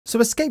So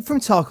Escape from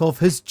Tarkov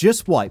has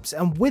just wiped,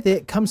 and with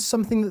it comes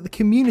something that the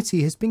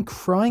community has been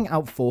crying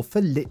out for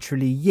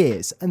literally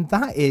years, and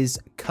that is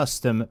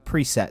custom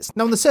presets.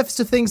 Now on the surface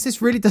of things,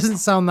 this really doesn't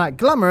sound that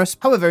glamorous.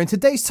 However, in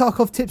today's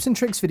Tarkov tips and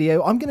tricks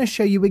video, I'm going to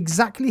show you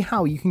exactly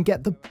how you can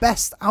get the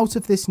best out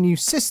of this new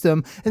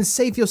system and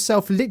save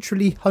yourself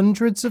literally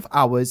hundreds of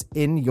hours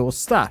in your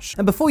stash.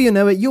 And before you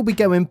know it, you'll be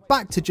going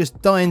back to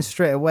just dying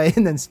straight away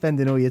and then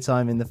spending all your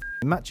time in the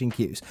matching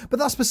queues. But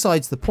that's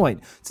besides the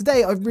point.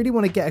 Today, I really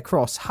want to get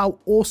across how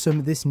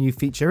awesome this new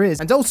feature is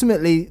and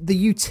ultimately the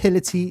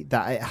utility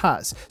that it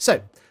has.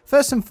 So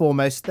first and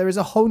foremost, there is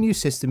a whole new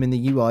system in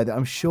the UI that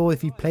I'm sure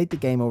if you've played the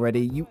game already,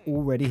 you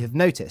already have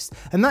noticed.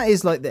 And that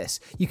is like this.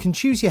 You can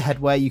choose your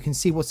headwear, you can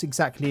see what's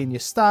exactly in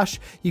your stash,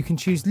 you can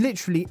choose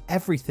literally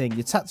everything,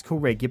 your tactical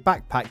rig, your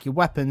backpack, your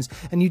weapons,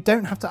 and you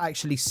don't have to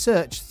actually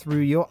search through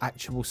your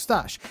actual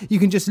stash. You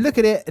can just look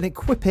at it and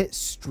equip it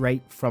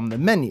straight from the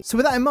menu. So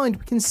with that in mind,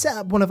 we can set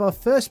up one of our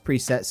first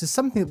presets as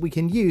something that we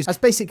can use as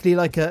basically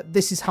like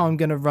this is how I'm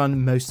going to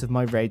run most of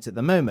my raids at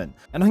the moment.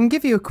 And I can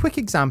give you a quick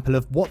example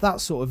of what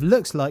that sort of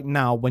looks like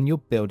now when you're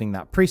building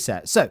that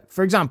preset. So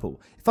for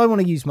example, if I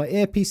want to use my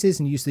earpieces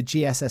and use the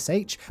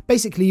GSSH,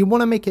 basically you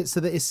want to make it so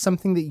that it's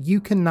something that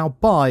you can now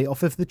buy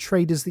off of the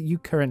traders that you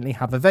currently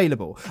have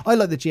available. I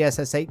like the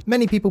GSSH.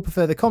 Many people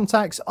prefer the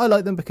contacts. I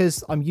like them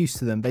because I'm used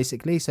to them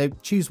basically. So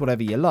choose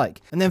whatever you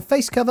like. And then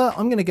face cover,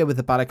 I'm going to go with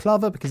the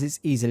balaclava because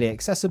it's easily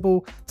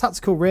accessible.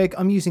 Tactical rig,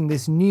 I'm using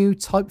this new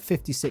Type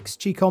 56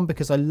 Chicon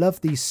because I love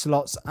these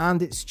slots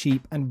and it's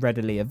cheap and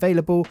readily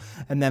available.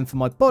 And then for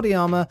my body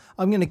armor,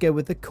 I'm going to go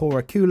with the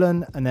Cora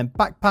Coolan, and then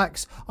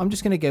backpacks, I'm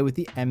just going to go with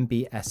the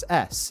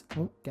MBSS.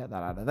 Oh, get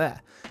that out of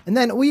there. And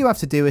then all you have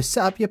to do is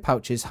set up your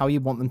pouches how you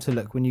want them to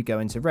look when you go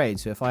into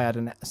raids. So if I had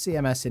a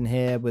CMS in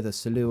here with a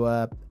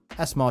Salua,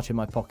 S-March in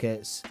my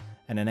pockets,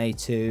 and an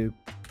A2,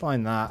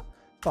 find that.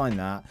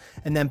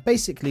 And then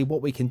basically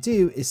what we can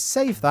do is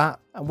save that,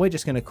 and we're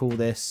just going to call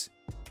this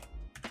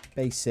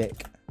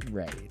basic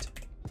raid.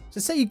 So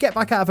say you get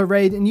back out of a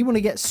raid and you want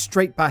to get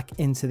straight back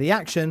into the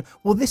action,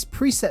 well this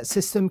preset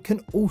system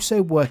can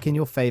also work in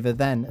your favor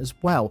then as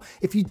well.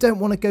 If you don't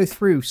want to go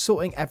through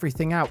sorting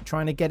everything out,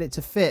 trying to get it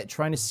to fit,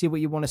 trying to see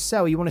what you want to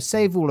sell, you want to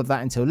save all of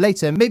that until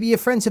later, maybe your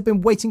friends have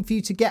been waiting for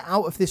you to get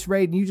out of this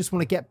raid and you just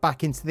want to get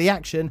back into the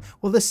action,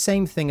 well the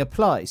same thing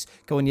applies.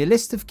 Go on your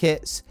list of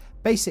kits,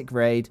 basic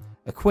raid,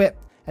 equip,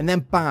 and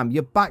then bam,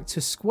 you're back to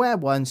square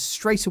one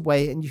straight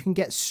away and you can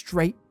get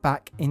straight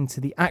back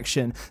into the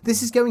action.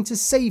 This is going to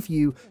save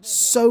you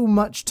so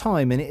much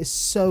time and it is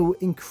so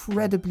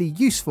incredibly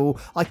useful.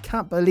 I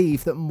can't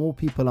believe that more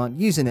people aren't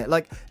using it.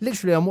 Like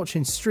literally I'm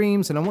watching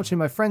streams and I'm watching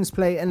my friends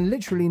play and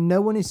literally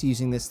no one is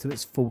using this to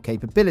its full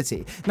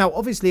capability. Now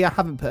obviously I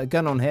haven't put a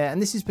gun on here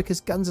and this is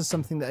because guns are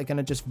something that are going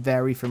to just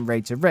vary from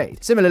raid to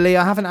raid. Similarly,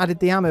 I haven't added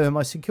the ammo in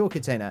my secure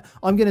container.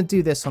 I'm going to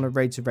do this on a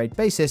raid to raid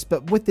basis,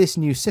 but with this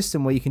new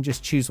system where you can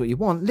just choose what you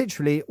want,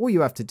 literally all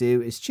you have to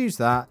do is choose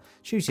that,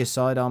 choose your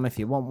sidearm if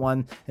you want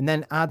one, and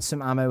then add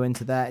some ammo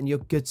into there and you're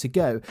good to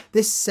go.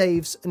 This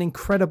saves an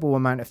incredible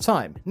amount of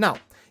time. Now,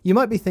 you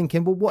might be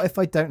thinking, well, what if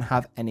I don't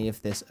have any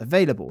of this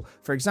available?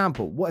 For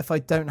example, what if I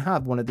don't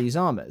have one of these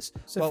armors?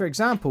 So for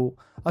example,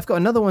 I've got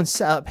another one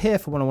set up here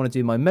for when I want to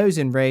do my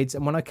Mosin raids,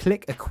 and when I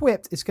click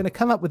equipped, it's going to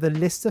come up with a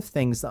list of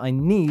things that I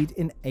need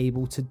in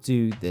able to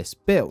do this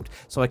build.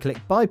 So I click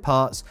buy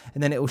parts,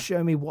 and then it will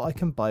show me what I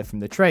can buy from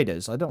the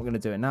traders. I don't want to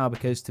do it now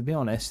because, to be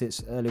honest,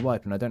 it's early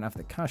wipe and I don't have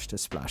the cash to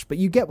splash, but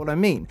you get what I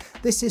mean.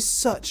 This is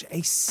such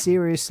a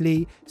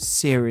seriously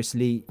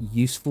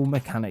useful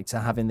mechanic to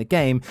have in the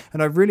game,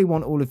 and I really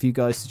want all of you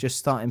guys to just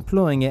start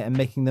employing it and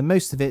making the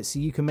most of it so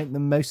you can make the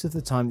most of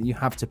the time that you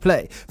have to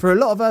play. For a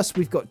lot of us,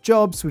 we've got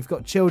jobs, we've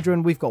got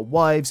children, we've got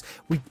wives,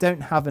 we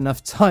don't have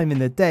enough time in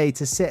the day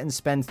to sit and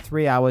spend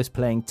 3 hours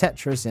playing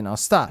Tetris in our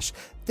stash.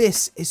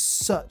 This is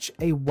such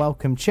a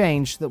welcome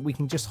change that we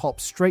can just hop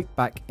straight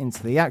back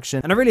into the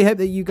action, and I really hope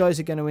that you guys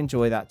are going to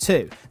enjoy that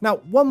too. Now,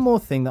 one more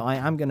thing that I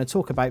am going to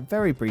talk about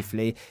very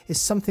briefly is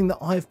something that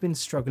I've been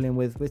struggling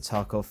with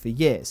Tarkov for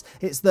years.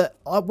 It's that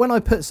when I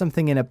put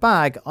something in a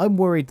bag, I'm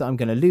worried that I'm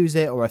going to lose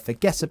it or I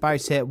forget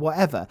about it,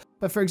 whatever.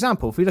 But for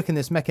example, if we look in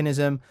this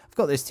mechanism, I've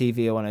got this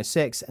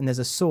TV-106 and there's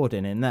a sword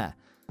in there.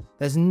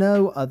 There's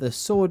no other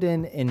sword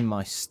in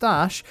my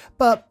stash,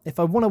 but if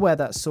I want to wear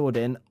that sword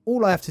in,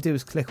 all I have to do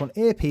is click on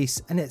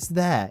earpiece and it's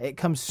there. It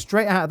comes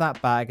straight out of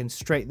that bag and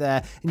straight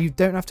there, and you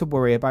don't have to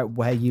worry about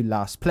where you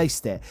last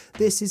placed it.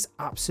 This is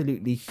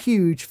absolutely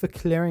huge for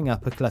clearing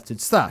up a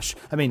cluttered stash.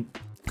 I mean,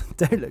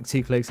 don't look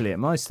too closely at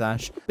my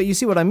stash, but you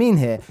see what I mean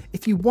here.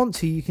 If you want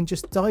to, you can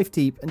just dive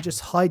deep and just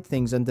hide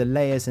things under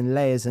layers and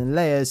layers and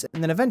layers,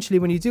 and then eventually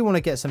when you do want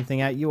to get something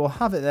out, you will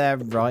have it there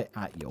right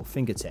at your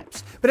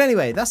fingertips. But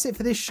anyway, that's it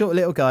for this short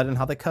little guide on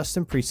how the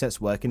custom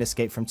presets work in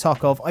Escape from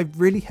Tarkov. I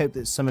really hope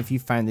that some of you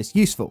found this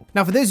useful.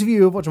 Now, for those of you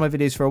who have watched my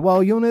videos for a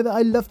while, you'll know that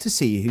I love to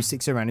see who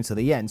sticks around until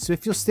the end, so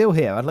if you're still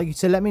here, I'd like you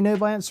to let me know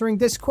by answering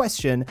this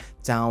question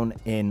down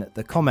in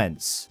the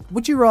comments.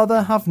 Would you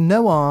rather have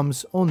no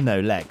arms or no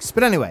legs?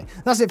 But anyway,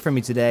 that's it from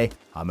me today.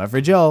 I'm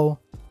Average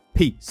Joel.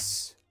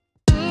 Peace.